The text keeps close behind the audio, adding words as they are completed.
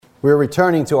We're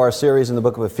returning to our series in the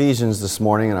book of Ephesians this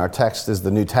morning, and our text is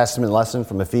the New Testament lesson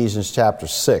from Ephesians chapter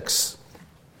 6.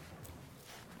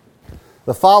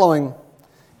 The following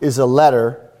is a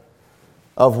letter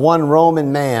of one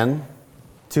Roman man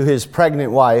to his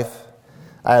pregnant wife.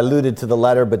 I alluded to the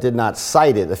letter but did not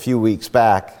cite it a few weeks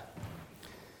back.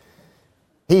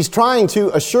 He's trying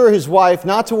to assure his wife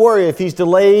not to worry if he's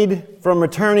delayed from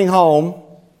returning home,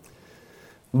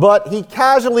 but he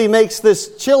casually makes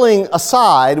this chilling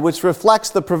aside, which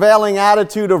reflects the prevailing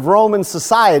attitude of Roman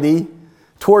society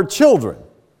toward children,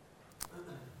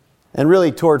 and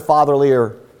really toward fatherly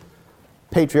or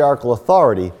patriarchal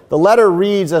authority. The letter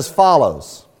reads as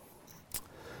follows: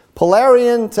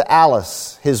 Polarian to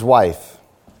Alice, his wife.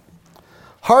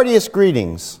 Heartiest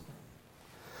greetings.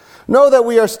 Know that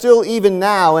we are still even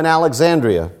now in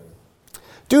Alexandria.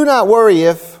 Do not worry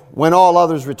if, when all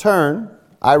others return,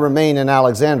 I remain in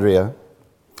Alexandria.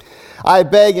 I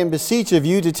beg and beseech of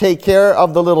you to take care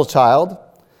of the little child,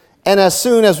 and as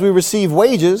soon as we receive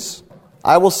wages,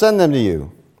 I will send them to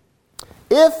you.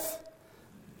 If,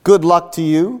 good luck to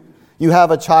you, you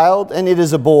have a child and it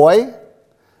is a boy,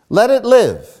 let it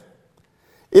live.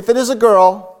 If it is a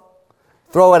girl,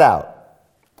 throw it out.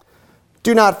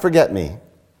 Do not forget me.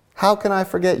 How can I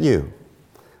forget you?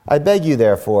 I beg you,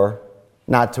 therefore,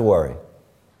 not to worry.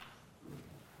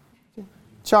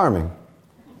 Charming.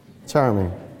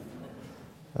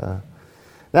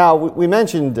 Now, we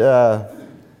mentioned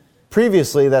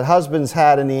previously that husbands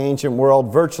had in the ancient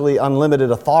world virtually unlimited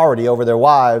authority over their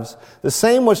wives. The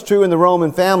same was true in the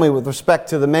Roman family with respect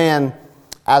to the man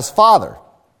as father.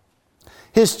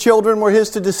 His children were his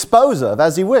to dispose of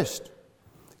as he wished.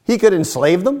 He could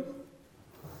enslave them.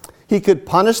 He could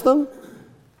punish them.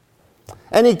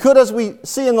 And he could, as we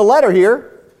see in the letter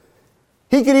here,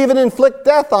 he could even inflict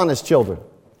death on his children.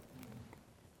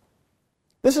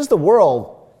 This is the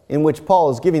world in which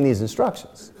Paul is giving these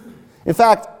instructions. In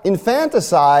fact,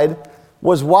 infanticide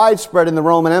was widespread in the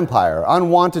Roman Empire.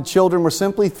 Unwanted children were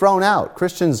simply thrown out.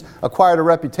 Christians acquired a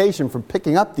reputation for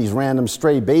picking up these random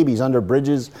stray babies under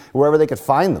bridges, wherever they could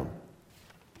find them.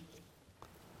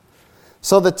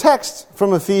 So the text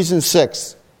from Ephesians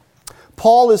 6,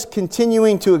 Paul is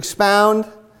continuing to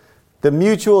expound the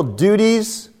mutual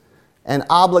duties and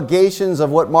obligations of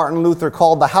what Martin Luther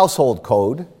called the household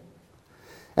code.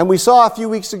 And we saw a few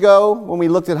weeks ago when we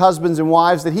looked at husbands and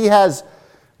wives that he has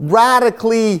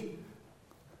radically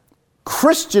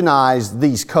Christianized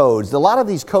these codes. A lot of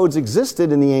these codes existed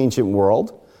in the ancient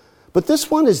world, but this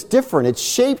one is different. It's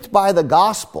shaped by the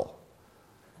gospel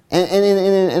and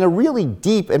in a really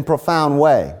deep and profound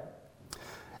way.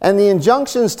 And the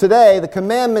injunctions today, the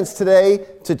commandments today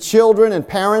to children and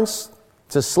parents,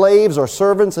 to slaves or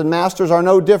servants and masters are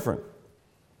no different.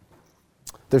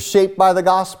 They're shaped by the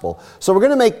gospel. So we're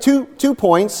going to make two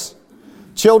points.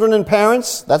 Children and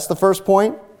parents, that's the first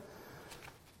point.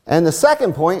 And the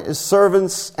second point is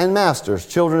servants and masters.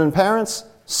 Children and parents,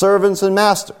 servants and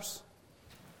masters.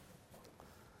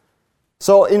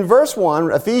 So in verse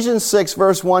 1, Ephesians 6,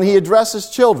 verse 1, he addresses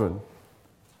children.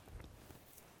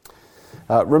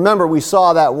 Remember, we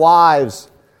saw that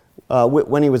wives,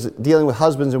 when he was dealing with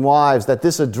husbands and wives, that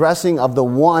this addressing of the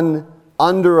one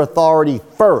under authority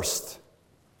first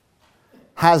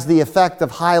has the effect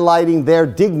of highlighting their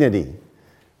dignity,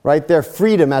 right? Their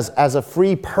freedom as a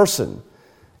free person,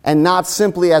 and not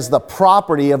simply as the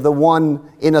property of the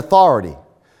one in authority.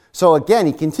 So again,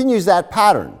 he continues that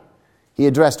pattern. He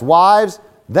addressed wives,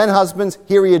 then husbands.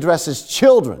 Here he addresses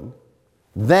children,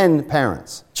 then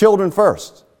parents. Children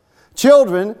first.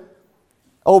 Children,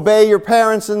 obey your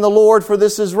parents in the Lord, for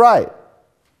this is right.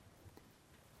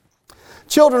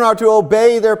 Children are to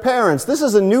obey their parents. This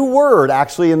is a new word,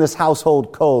 actually, in this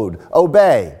household code.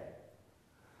 Obey.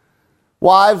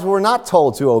 Wives were not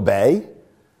told to obey.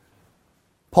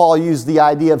 Paul used the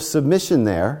idea of submission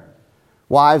there.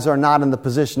 Wives are not in the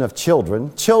position of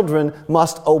children. Children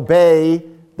must obey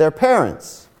their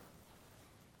parents.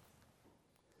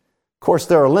 Of course,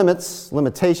 there are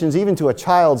limitations, even to a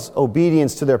child's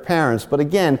obedience to their parents. But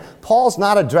again, Paul's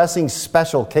not addressing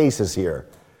special cases here.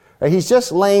 He's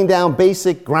just laying down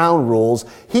basic ground rules.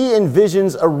 He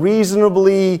envisions a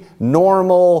reasonably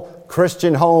normal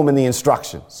Christian home in the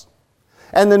instructions.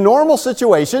 And the normal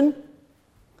situation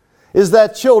is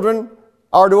that children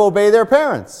are to obey their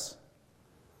parents.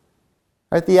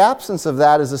 Right? The absence of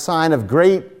that is a sign of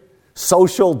great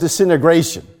social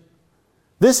disintegration.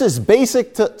 This is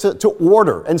basic to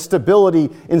order and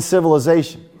stability in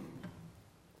civilization.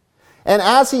 And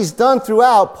as he's done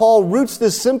throughout, Paul roots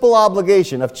this simple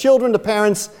obligation of children to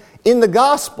parents in the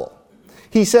gospel.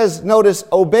 He says, notice,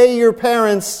 obey your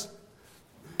parents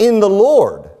in the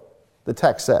Lord, the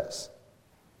text says.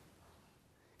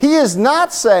 He is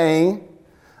not saying,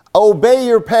 obey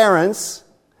your parents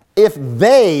if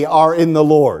they are in the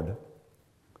Lord.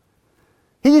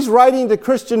 He's writing to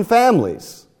Christian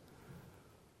families.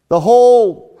 The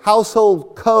whole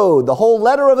household code, the whole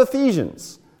letter of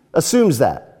Ephesians assumes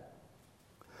that.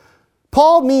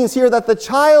 Paul means here that the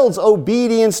child's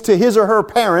obedience to his or her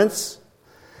parents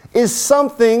is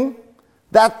something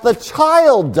that the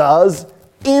child does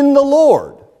in the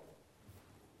Lord.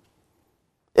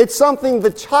 It's something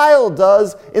the child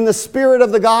does in the spirit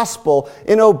of the gospel,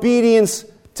 in obedience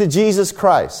to Jesus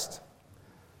Christ.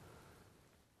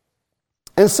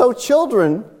 And so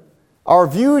children are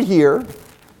viewed here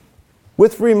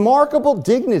with remarkable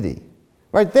dignity.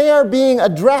 Right? They are being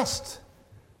addressed.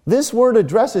 This word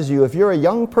addresses you. If you're a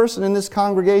young person in this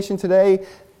congregation today,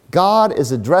 God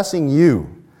is addressing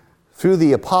you through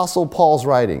the Apostle Paul's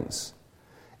writings.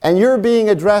 And you're being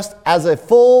addressed as a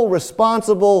full,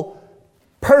 responsible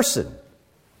person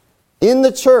in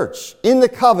the church, in the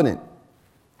covenant,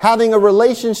 having a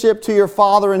relationship to your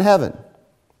Father in heaven.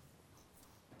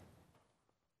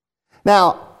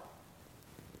 Now,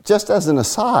 just as an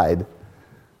aside,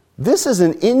 this is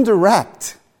an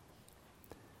indirect,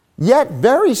 yet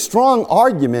very strong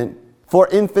argument for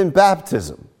infant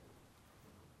baptism.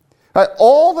 Right,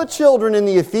 all the children in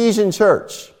the Ephesian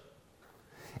church,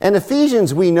 and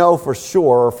Ephesians we know for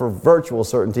sure, or for virtual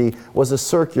certainty, was a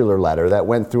circular letter that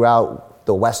went throughout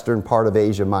the western part of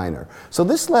Asia Minor. So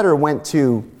this letter went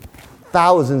to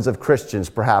thousands of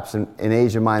Christians, perhaps, in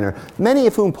Asia Minor, many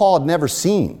of whom Paul had never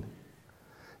seen.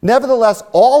 Nevertheless,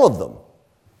 all of them,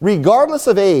 regardless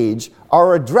of age,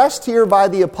 are addressed here by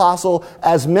the apostle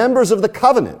as members of the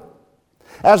covenant,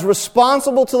 as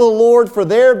responsible to the Lord for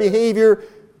their behavior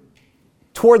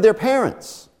toward their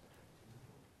parents.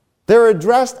 They're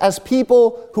addressed as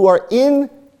people who are in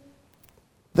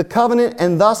the covenant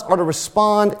and thus are to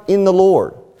respond in the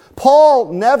Lord.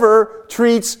 Paul never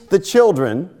treats the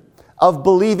children of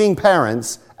believing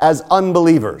parents as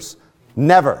unbelievers.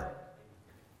 Never.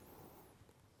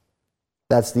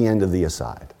 That's the end of the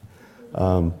aside.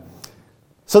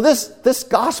 So this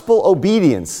gospel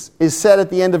obedience is said at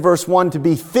the end of verse 1 to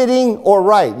be fitting or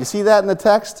right. You see that in the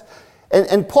text?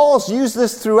 And Paul's used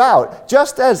this throughout.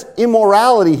 Just as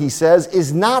immorality, he says,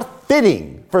 is not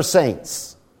fitting for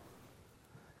saints.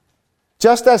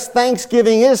 Just as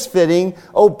thanksgiving is fitting,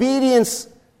 obedience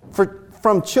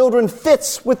from children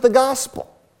fits with the gospel.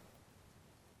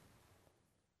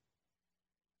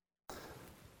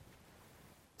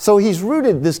 So he's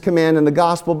rooted this command in the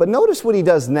gospel, but notice what he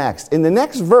does next. In the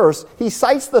next verse, he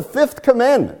cites the fifth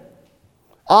commandment.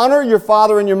 Honor your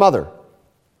father and your mother.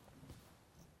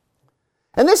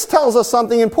 And this tells us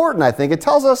something important, I think. It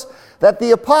tells us that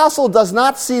the apostle does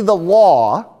not see the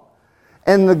law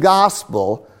and the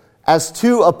gospel as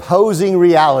two opposing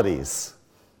realities.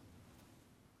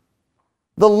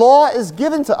 The law is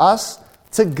given to us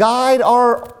to guide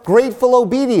our grateful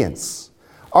obedience,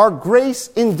 our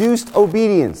grace-induced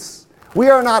obedience. We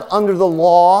are not under the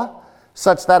law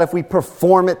such that if we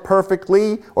perform it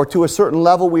perfectly or to a certain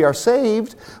level we are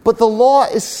saved, but the law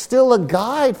is still a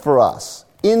guide for us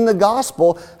in the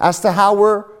gospel as to how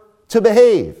we're to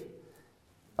behave.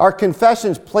 Our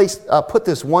confessions put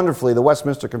this wonderfully. The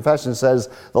Westminster Confession says,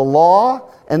 the law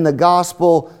and the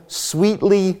gospel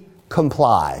sweetly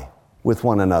comply with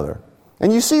one another.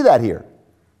 And you see that here.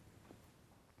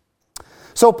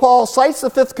 So Paul cites the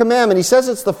fifth commandment. He says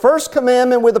it's the first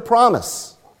commandment with a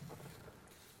promise.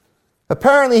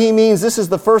 Apparently he means this is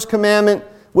the first commandment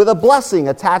with a blessing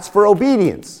attached for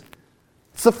obedience.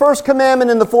 It's the first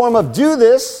commandment in the form of do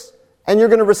this, and you're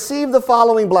going to receive the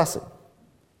following blessing.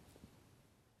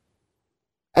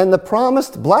 And the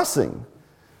promised blessing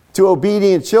to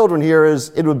obedient children here is,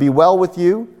 it would be well with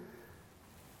you,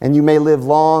 and you may live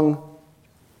long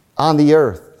on the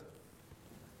earth.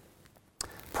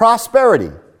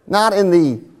 Prosperity, not in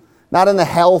the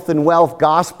health and wealth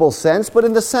gospel sense, but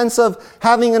in the sense of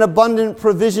having an abundant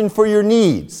provision for your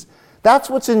needs. That's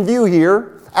what's in view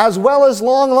here, as well as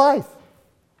long life.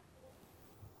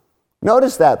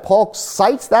 Notice that Paul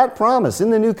cites that promise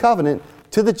in the new covenant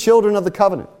to the children of the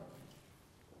covenant.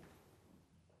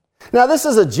 Now, this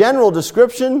is a general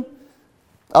description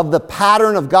of the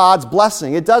pattern of God's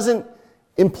blessing. It doesn't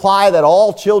imply that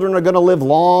all children are going to live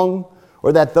long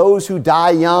or that those who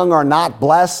die young are not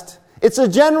blessed. It's a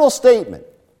general statement,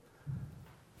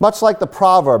 much like the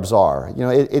Proverbs are. You know,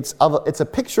 it's a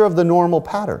picture of the normal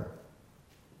pattern.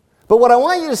 But what I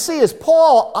want you to see is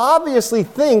Paul obviously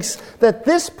thinks that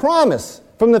this promise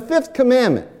from the fifth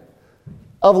commandment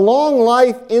of long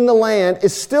life in the land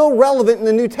is still relevant in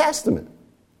the New Testament.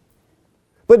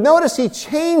 But notice he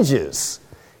changes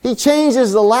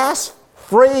the last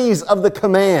phrase of the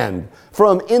command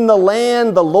from "in the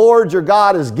land the Lord your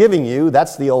God is giving you,"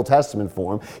 that's the Old Testament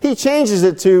form, he changes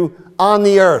it to "on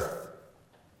the earth."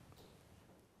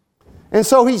 And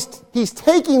so he's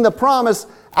taking the promise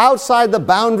outside the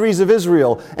boundaries of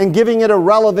Israel and giving it a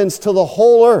relevance to the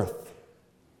whole earth.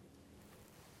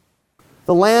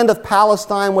 The land of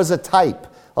Palestine was a type,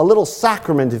 a little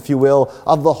sacrament, if you will,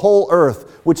 of the whole earth,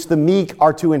 which the meek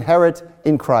are to inherit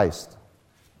in Christ.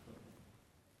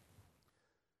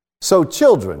 So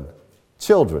children,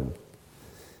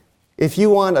 if you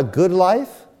want a good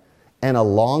life and a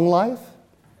long life,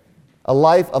 a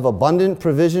life of abundant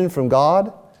provision from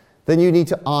God, then you need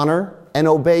to honor and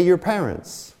obey your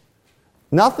parents.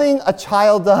 Nothing a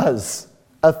child does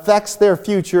affects their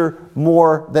future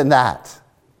more than that.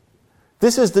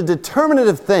 This is the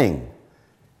determinative thing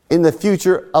in the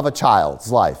future of a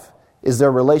child's life, is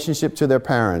their relationship to their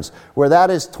parents. Where that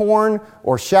is torn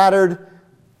or shattered,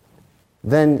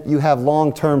 then you have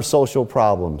long-term social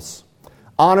problems.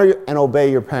 Honor and obey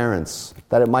your parents,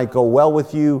 that it might go well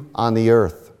with you on the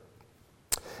earth.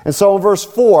 And so in verse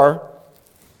 4,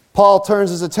 Paul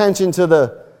turns his attention to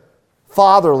the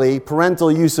fatherly,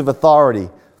 parental use of authority.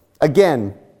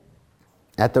 Again,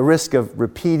 at the risk of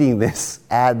repeating this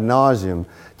ad nauseum,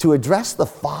 to address the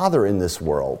father in this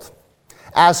world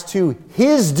as to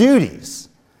his duties,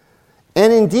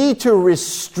 and indeed to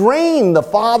restrain the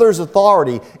father's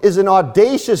authority, is an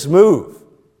audacious move.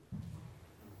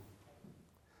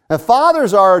 Now,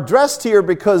 fathers are addressed here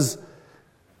because,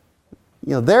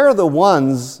 they're the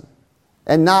ones,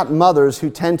 and not mothers, who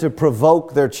tend to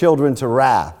provoke their children to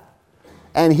wrath.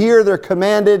 And here they're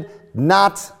commanded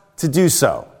not to do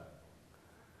so.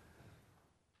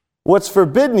 What's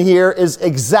forbidden here is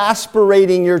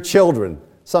exasperating your children.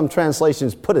 Some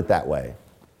translations put it that way.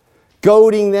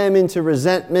 Goading them into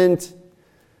resentment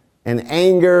and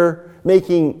anger,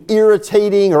 making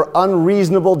irritating or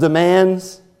unreasonable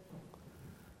demands.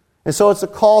 And so it's a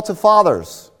call to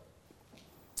fathers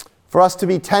for us to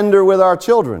be tender with our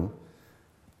children,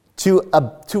 to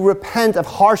repent of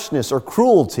harshness or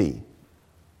cruelty,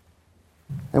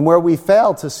 and where we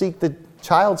fail, to seek the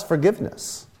child's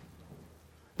forgiveness.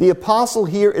 The apostle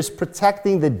here is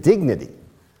protecting the dignity,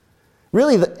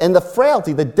 and the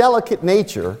frailty, the delicate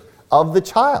nature of the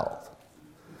child.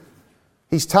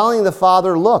 He's telling the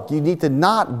father, look, you need to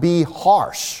not be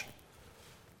harsh.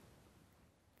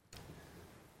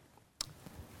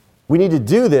 We need to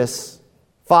do this.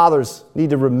 Fathers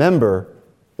need to remember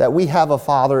that we have a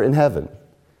Father in heaven,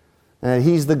 and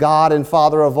He's the God and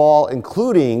Father of all,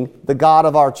 including the God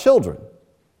of our children.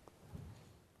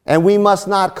 And we must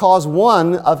not cause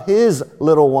one of His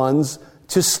little ones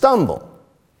to stumble.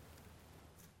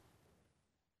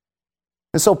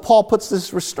 And so Paul puts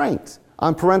this restraint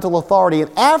on parental authority,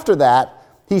 and after that,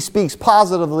 he speaks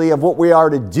positively of what we are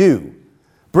to do.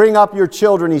 Bring up your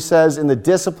children, he says, in the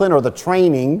discipline or the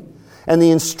training and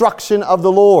the instruction of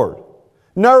the Lord.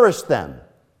 Nourish them.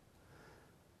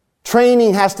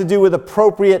 Training has to do with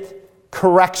appropriate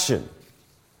correction.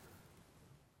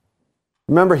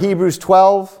 Remember, Hebrews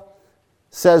 12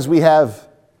 says we have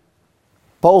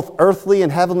both earthly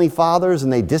and heavenly fathers,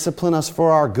 and they discipline us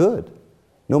for our good,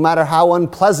 no matter how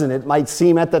unpleasant it might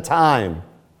seem at the time.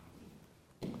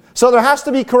 So there has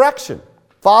to be correction,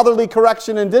 fatherly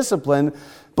correction and discipline,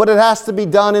 but it has to be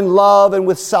done in love and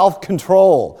with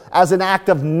self-control as an act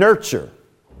of nurture.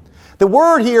 The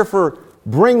word here for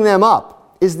bring them up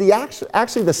is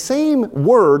actually the same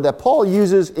word that Paul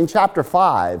uses in chapter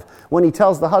 5 when he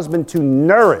tells the husband to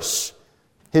nourish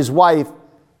his wife,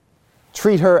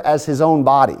 treat her as his own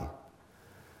body.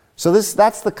 So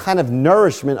that's the kind of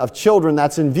nourishment of children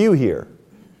that's in view here.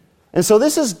 And so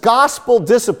this is gospel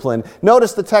discipline.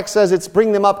 Notice the text says it's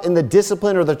bring them up in the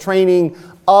discipline or the training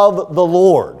of the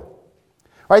Lord.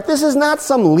 Right? This is not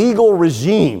some legal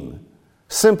regime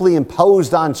simply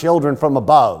imposed on children from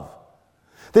above.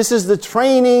 This is the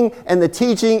training and the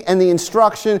teaching and the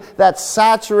instruction that's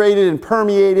saturated and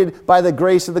permeated by the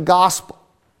grace of the gospel.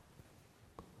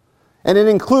 And it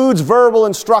includes verbal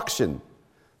instruction.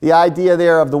 The idea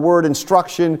there of the word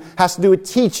instruction has to do with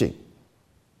teaching.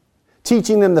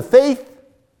 Teaching them the faith,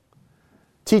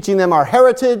 teaching them our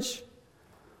heritage,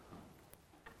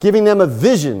 giving them a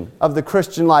vision of the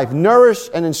Christian life. Nourish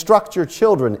and instruct your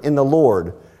children in the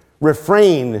Lord.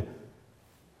 Refrain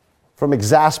from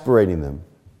exasperating them.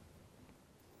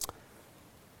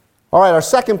 All right, our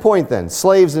second point then,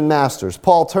 slaves and masters.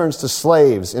 Paul turns to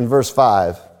slaves in verse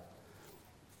 5.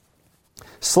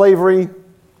 Slavery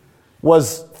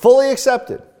was fully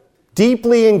accepted,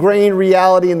 deeply ingrained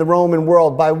reality in the Roman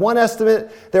world. By one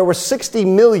estimate, there were 60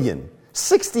 million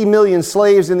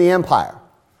slaves in the empire.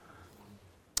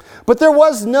 But there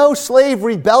was no slave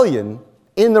rebellion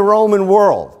in the Roman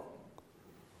world.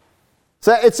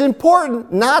 So it's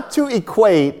important not to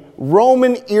equate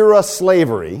Roman-era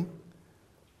slavery,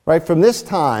 right, from this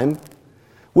time,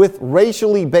 with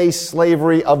racially based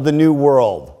slavery of the New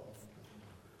World.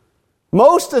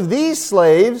 Most of these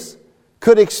slaves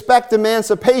could expect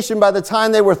emancipation by the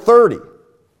time they were 30.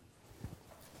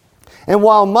 And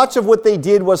while much of what they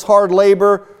did was hard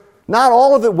labor, not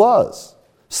all of it was.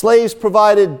 Slaves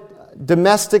provided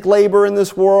domestic labor in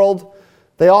this world.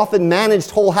 They often managed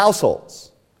whole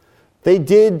households. They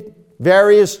did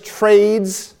various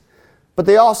trades, but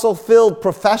they also filled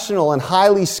professional and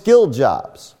highly skilled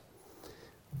jobs.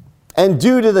 And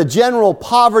due to the general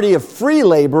poverty of free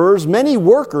laborers, many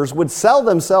workers would sell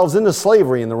themselves into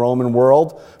slavery in the Roman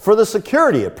world for the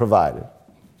security it provided.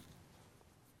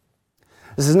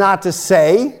 This is not to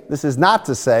say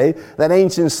that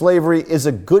ancient slavery is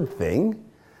a good thing,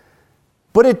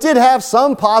 but it did have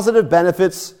some positive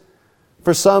benefits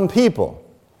for some people.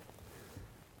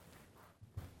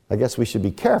 I guess we should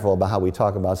be careful about how we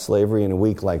talk about slavery in a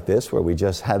week like this, where we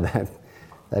just had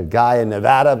that guy in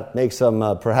Nevada make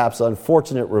some perhaps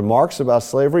unfortunate remarks about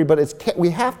slavery, but we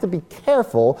have to be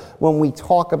careful when we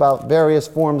talk about various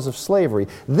forms of slavery.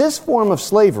 This form of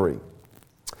slavery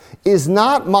is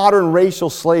not modern racial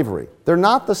slavery. They're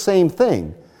not the same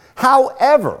thing.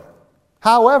 However,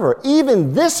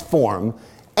 even this form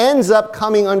ends up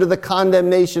coming under the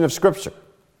condemnation of Scripture.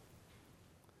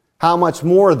 How much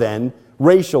more then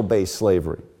racial-based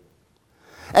slavery?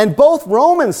 And both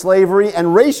Roman slavery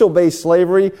and racial-based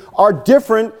slavery are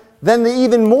different than the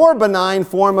even more benign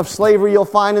form of slavery you'll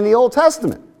find in the Old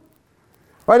Testament.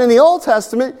 Right? In the Old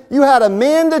Testament, you had a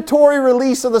mandatory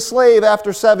release of the slave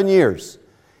after 7 years.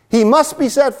 He must be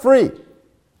set free.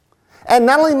 And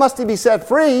not only must he be set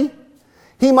free,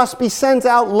 he must be sent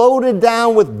out loaded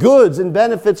down with goods and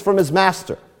benefits from his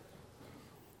master.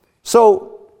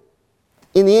 So,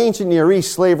 in the ancient Near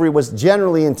East, slavery was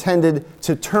generally intended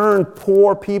to turn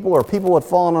poor people or people who had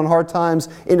fallen on hard times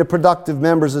into productive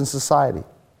members in society.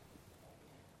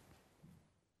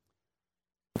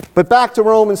 But back to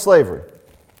Roman slavery.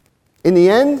 In the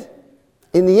end,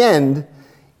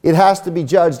 it has to be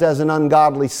judged as an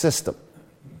ungodly system.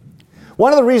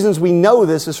 One of the reasons we know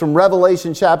this is from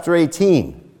Revelation chapter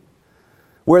 18,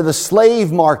 where the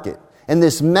slave market and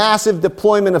this massive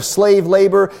deployment of slave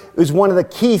labor is one of the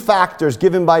key factors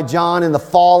given by John in the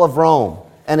fall of Rome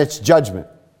and its judgment.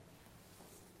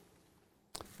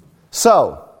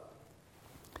 So,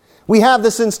 we have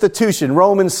this institution,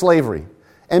 Roman slavery,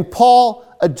 and Paul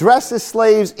addresses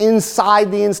slaves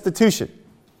inside the institution.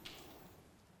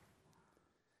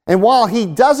 And while he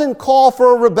doesn't call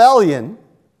for a rebellion,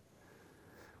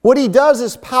 what he does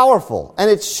is powerful, and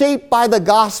it's shaped by the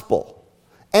gospel,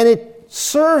 and it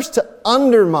serves to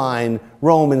undermine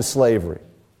Roman slavery.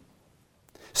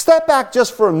 Step back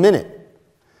just for a minute.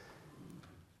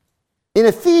 In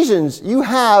Ephesians, you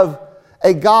have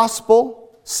a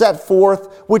gospel set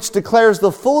forth which declares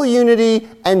the full unity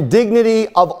and dignity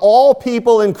of all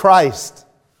people in Christ.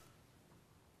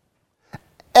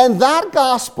 And that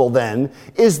gospel, then,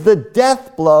 is the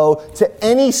death blow to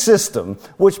any system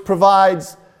which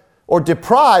provides or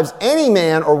deprives any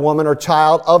man or woman or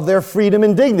child of their freedom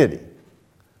and dignity.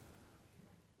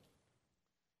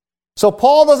 So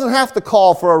Paul doesn't have to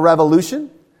call for a revolution.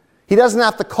 He doesn't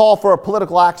have to call for a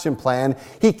political action plan.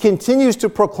 He continues to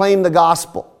proclaim the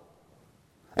gospel.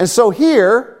 And so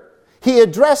here, he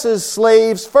addresses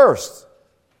slaves first.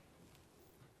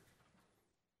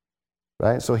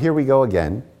 Right? So here we go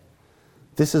again.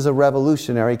 This is a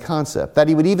revolutionary concept, that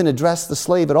he would even address the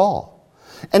slave at all.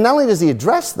 And not only does he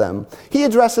address them, he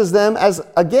addresses them as,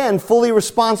 again, fully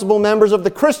responsible members of the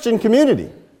Christian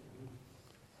community.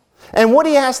 And what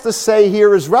he has to say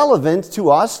here is relevant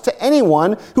to us, to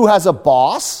anyone who has a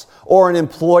boss or an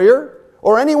employer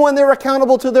or anyone they're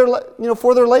accountable to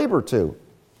for their labor to.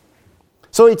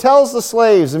 So he tells the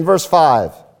slaves in verse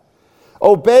 5,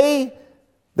 obey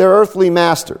their earthly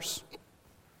masters.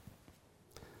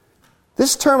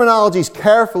 This terminology is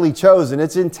carefully chosen.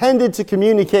 It's intended to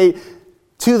communicate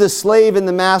to the slave and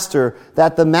the master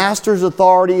that the master's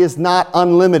authority is not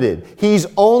unlimited. He's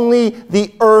only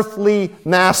the earthly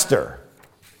master,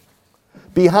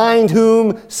 behind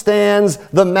whom stands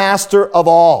the master of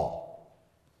all.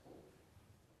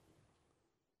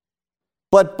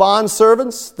 But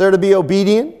bondservants, they're to be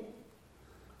obedient,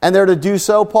 and they're to do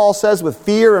so, Paul says, with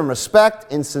fear and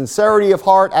respect, in sincerity of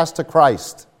heart as to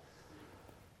Christ.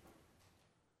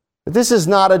 But this is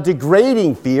not a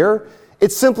degrading fear.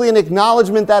 It's simply an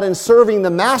acknowledgement that in serving the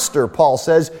master, Paul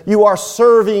says, you are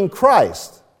serving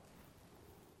Christ.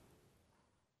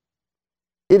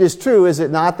 It is true, is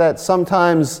it not, that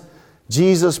sometimes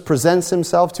Jesus presents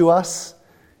himself to us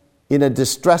in a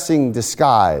distressing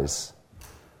disguise.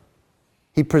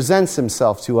 He presents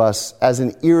himself to us as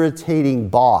an irritating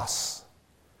boss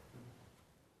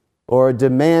or a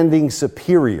demanding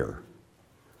superior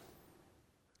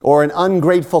or an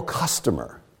ungrateful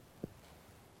customer.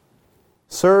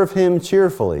 Serve him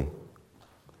cheerfully.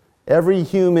 Every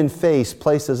human face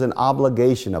places an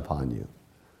obligation upon you.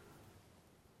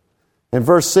 And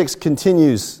verse 6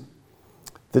 continues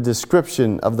the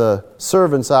description of the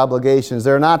servant's obligations.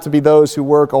 They are not to be those who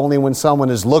work only when someone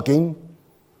is looking.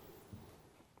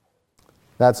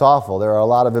 That's awful. There are a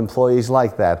lot of employees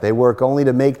like that. They work only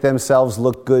to make themselves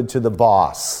look good to the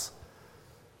boss.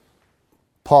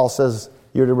 Paul says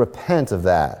you're to repent of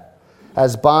that.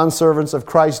 As bondservants of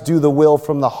Christ, do the will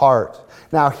from the heart.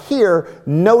 Now here,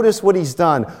 notice what he's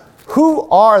done. Who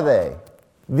are they?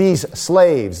 These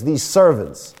slaves, these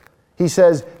servants. He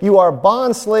says, you are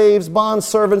bondslaves,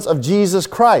 bondservants of Jesus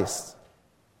Christ.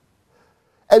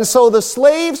 And so the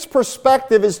slave's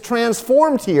perspective is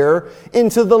transformed here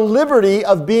into the liberty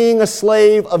of being a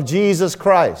slave of Jesus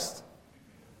Christ.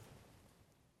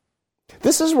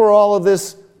 This is where all of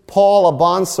this Paul a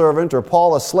bondservant or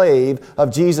Paul a slave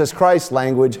of Jesus Christ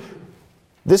language,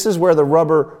 this is where the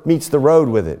rubber meets the road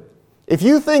with it. If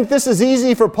you think this is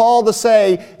easy for Paul to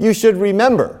say, you should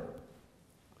remember.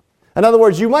 In other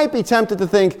words, you might be tempted to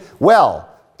think, well,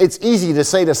 it's easy to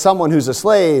say to someone who's a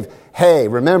slave, hey,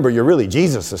 remember, you're really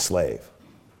Jesus' slave.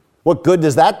 What good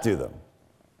does that do them?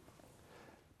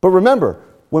 But remember,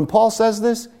 when Paul says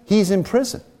this, he's in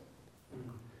prison.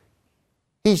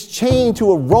 He's chained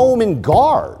to a Roman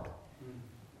guard.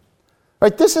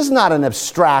 Right? This is not an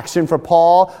abstraction for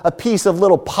Paul, a piece of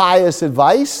little pious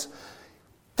advice.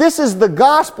 This is the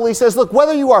gospel. He says, look,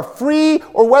 whether you are free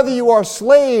or whether you are a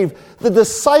slave, the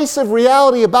decisive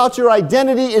reality about your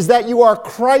identity is that you are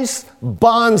Christ's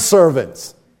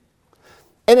bondservants.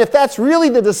 And if that's really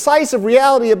the decisive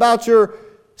reality about your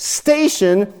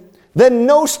station, then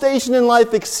no station in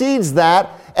life exceeds that,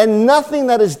 and nothing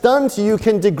that is done to you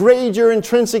can degrade your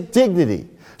intrinsic dignity.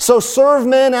 So serve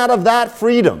men out of that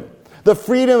freedom, the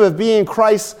freedom of being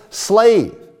Christ's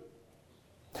slave.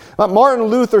 But Martin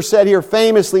Luther said here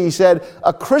famously, he said,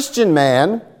 a Christian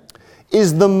man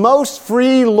is the most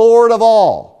free Lord of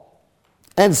all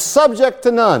and subject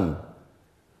to none.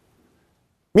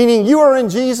 Meaning you are in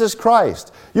Jesus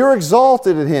Christ. You're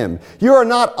exalted in him. You are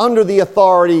not under the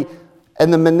authority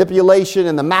and the manipulation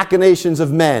and the machinations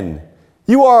of men.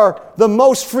 You are the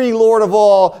most free Lord of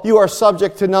all. You are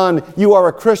subject to none. You are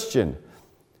a Christian.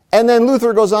 And then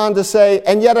Luther goes on to say,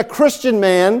 and yet a Christian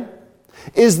man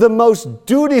is the most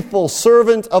dutiful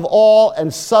servant of all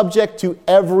and subject to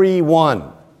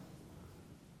everyone.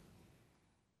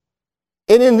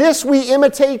 And in this we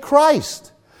imitate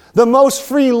Christ, the most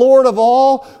free Lord of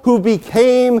all, who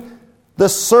became the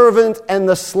servant and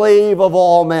the slave of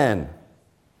all men.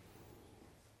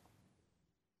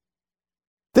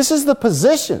 This is the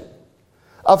position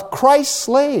of Christ's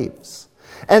slaves.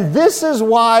 And this is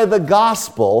why the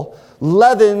gospel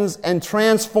leavens and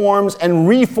transforms and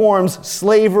reforms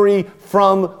slavery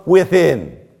from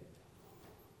within.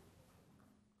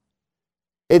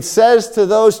 It says to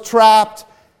those trapped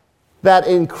that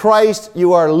in Christ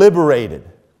you are liberated.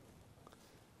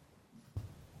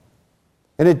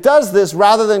 And it does this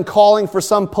rather than calling for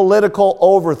some political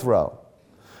overthrow.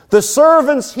 The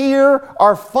servants here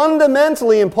are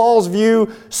fundamentally, in Paul's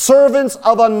view, servants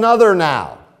of another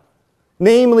now,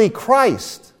 namely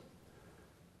Christ.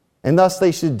 And thus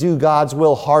they should do God's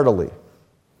will heartily.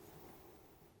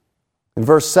 In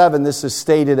verse 7, this is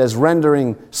stated as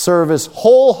rendering service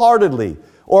wholeheartedly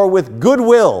or with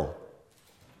goodwill.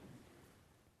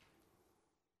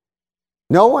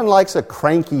 No one likes a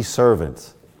cranky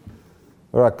servant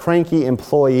or a cranky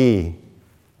employee.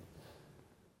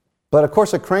 But of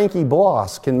course, a cranky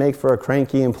boss can make for a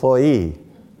cranky employee.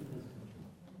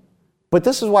 But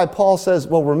this is why Paul says,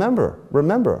 well,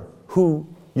 remember who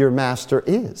your master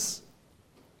is.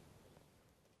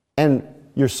 And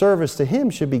your service to him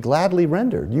should be gladly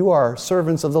rendered. You are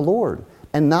servants of the Lord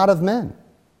and not of men.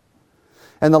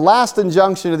 And the last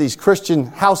injunction of these Christian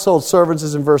household servants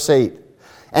is in verse 8.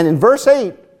 And in verse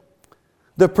 8,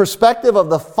 the perspective of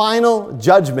the final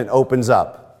judgment opens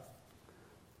up.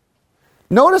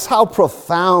 Notice how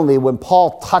profoundly, when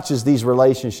Paul touches these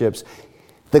relationships,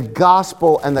 the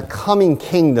gospel and the coming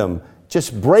kingdom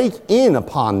just break in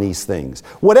upon these things.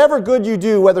 Whatever good you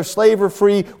do, whether slave or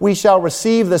free, we shall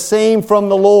receive the same from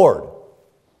the Lord.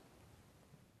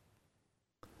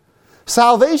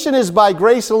 Salvation is by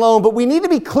grace alone, but we need to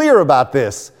be clear about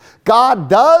this. God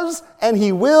does and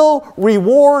He will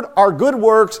reward our good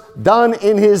works done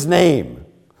in His name.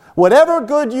 Whatever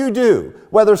good you do,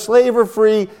 whether slave or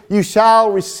free, you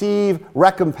shall receive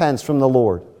recompense from the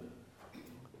Lord.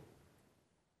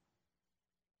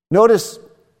 Notice,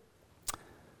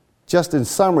 just in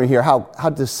summary here, how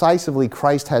decisively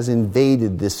Christ has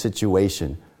invaded this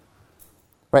situation.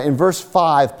 Right, in verse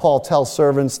 5, Paul tells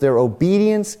servants their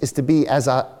obedience is to be as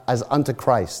unto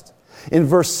Christ. In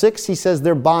verse 6, he says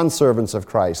they're bondservants of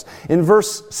Christ. In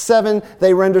verse 7,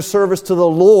 they render service to the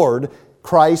Lord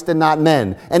Christ and not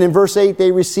men. And in verse 8,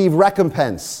 they receive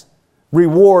recompense,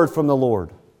 reward from the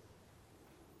Lord.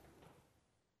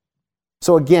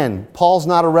 So again, Paul's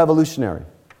not a revolutionary.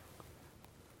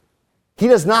 He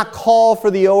does not call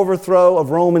for the overthrow of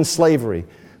Roman slavery,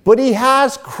 but he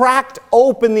has cracked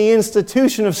open the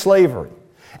institution of slavery.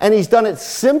 And he's done it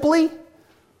simply,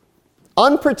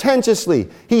 unpretentiously.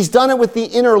 He's done it with the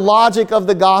inner logic of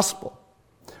the gospel.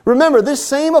 Remember, this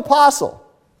same apostle,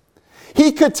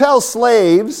 he could tell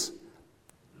slaves,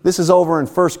 this is over in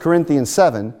 1 Corinthians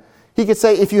 7, he could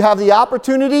say, if you have the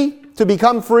opportunity to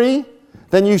become free,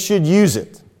 then you should use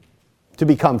it to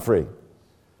become free.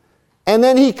 And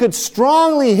then he could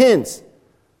strongly hint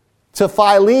to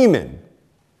Philemon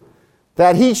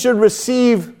that he should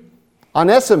receive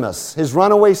Onesimus, his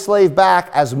runaway slave, back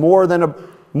as more than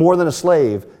a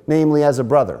slave, namely as a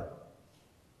brother.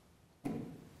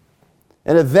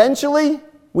 And eventually,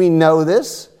 we know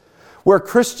this, where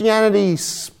Christianity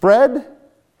spread,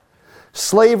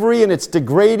 slavery in its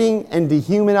degrading and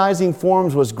dehumanizing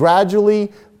forms was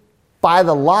gradually, by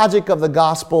the logic of the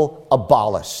gospel,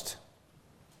 abolished.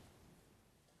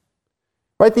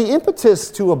 Right? The impetus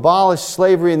to abolish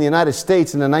slavery in the United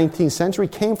States in the 19th century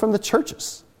came from the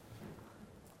churches.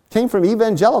 Came from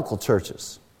evangelical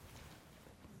churches.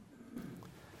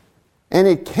 And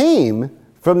it came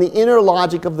from the inner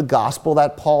logic of the gospel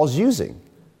that Paul's using.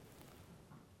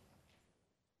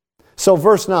 So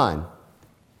verse 9.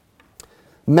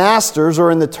 Masters, or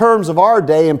in the terms of our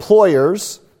day,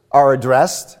 employers, are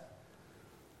addressed.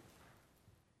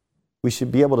 We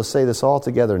should be able to say this all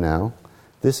together now.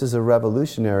 This is a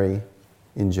revolutionary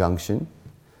injunction.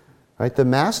 Right? The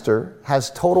master has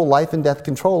total life and death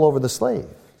control over the slave.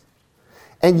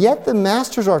 And yet the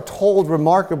masters are told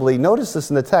remarkably, notice this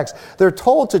in the text, they're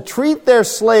told to treat their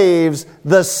slaves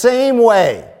the same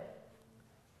way.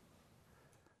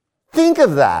 Think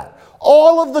of that.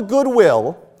 All of the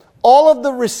goodwill, all of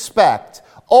the respect,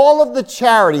 all of the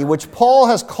charity which Paul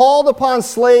has called upon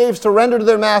slaves to render to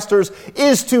their masters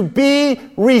is to be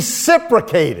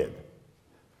reciprocated.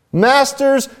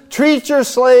 Masters, treat your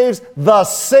slaves the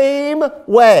same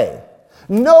way.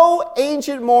 No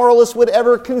ancient moralist would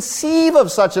ever conceive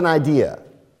of such an idea.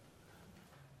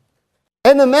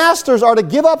 And the masters are to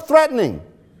give up threatening.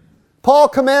 Paul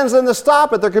commands them to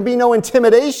stop it. There can be no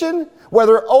intimidation,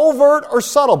 whether overt or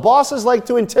subtle. Bosses like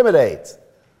to intimidate.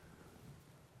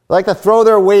 They like to throw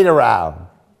their weight around.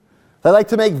 They like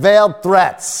to make veiled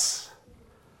threats.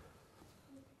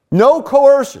 No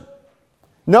coercion.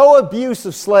 No abuse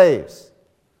of slaves.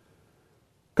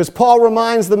 Because Paul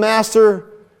reminds the master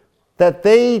that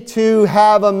they too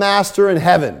have a master in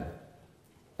heaven.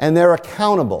 And they're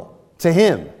accountable to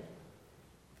him.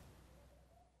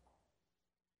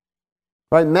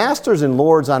 Right? Masters and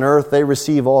lords on earth, they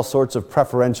receive all sorts of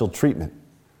preferential treatment.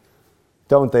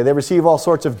 Don't they? They receive all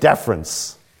sorts of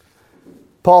deference.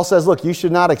 Paul says, look, you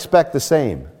should not expect the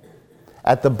same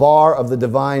at the bar of the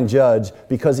divine judge,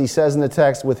 because he says in the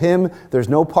text, with him, there's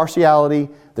no partiality,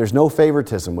 there's no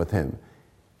favoritism with him.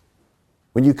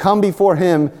 When you come before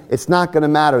him, it's not going to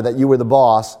matter that you were the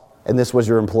boss and this was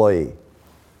your employee.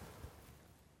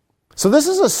 So this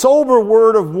is a sober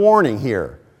word of warning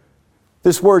here.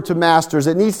 This word to masters.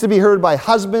 It needs to be heard by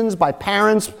husbands, by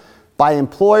parents, by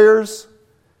employers.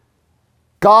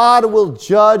 God will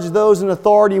judge those in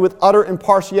authority with utter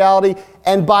impartiality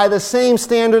and by the same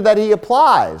standard that he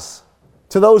applies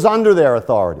to those under their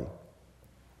authority.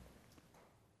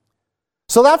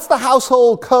 So that's the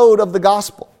household code of the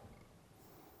gospel.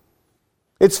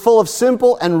 It's full of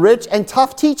simple and rich and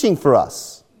tough teaching for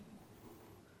us.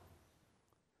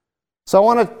 So I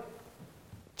want to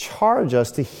charge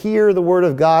us to hear the word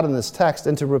of God in this text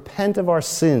and to repent of our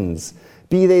sins,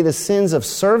 be they the sins of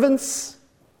servants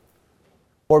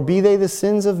or be they the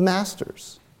sins of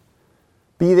masters,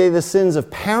 be they the sins of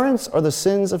parents or the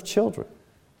sins of children.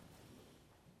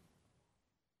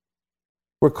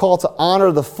 We're called to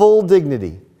honor the full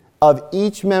dignity of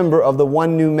each member of the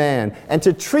one new man and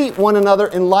to treat one another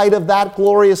in light of that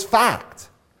glorious fact.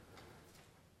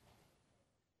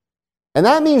 And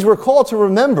that means we're called to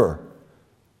remember,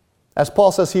 as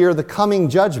Paul says here, the coming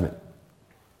judgment.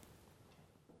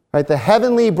 Right? The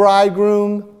heavenly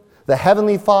bridegroom, the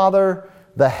heavenly Father,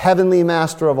 the heavenly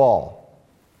master of all.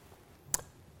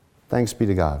 Thanks be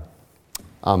to God.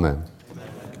 Amen.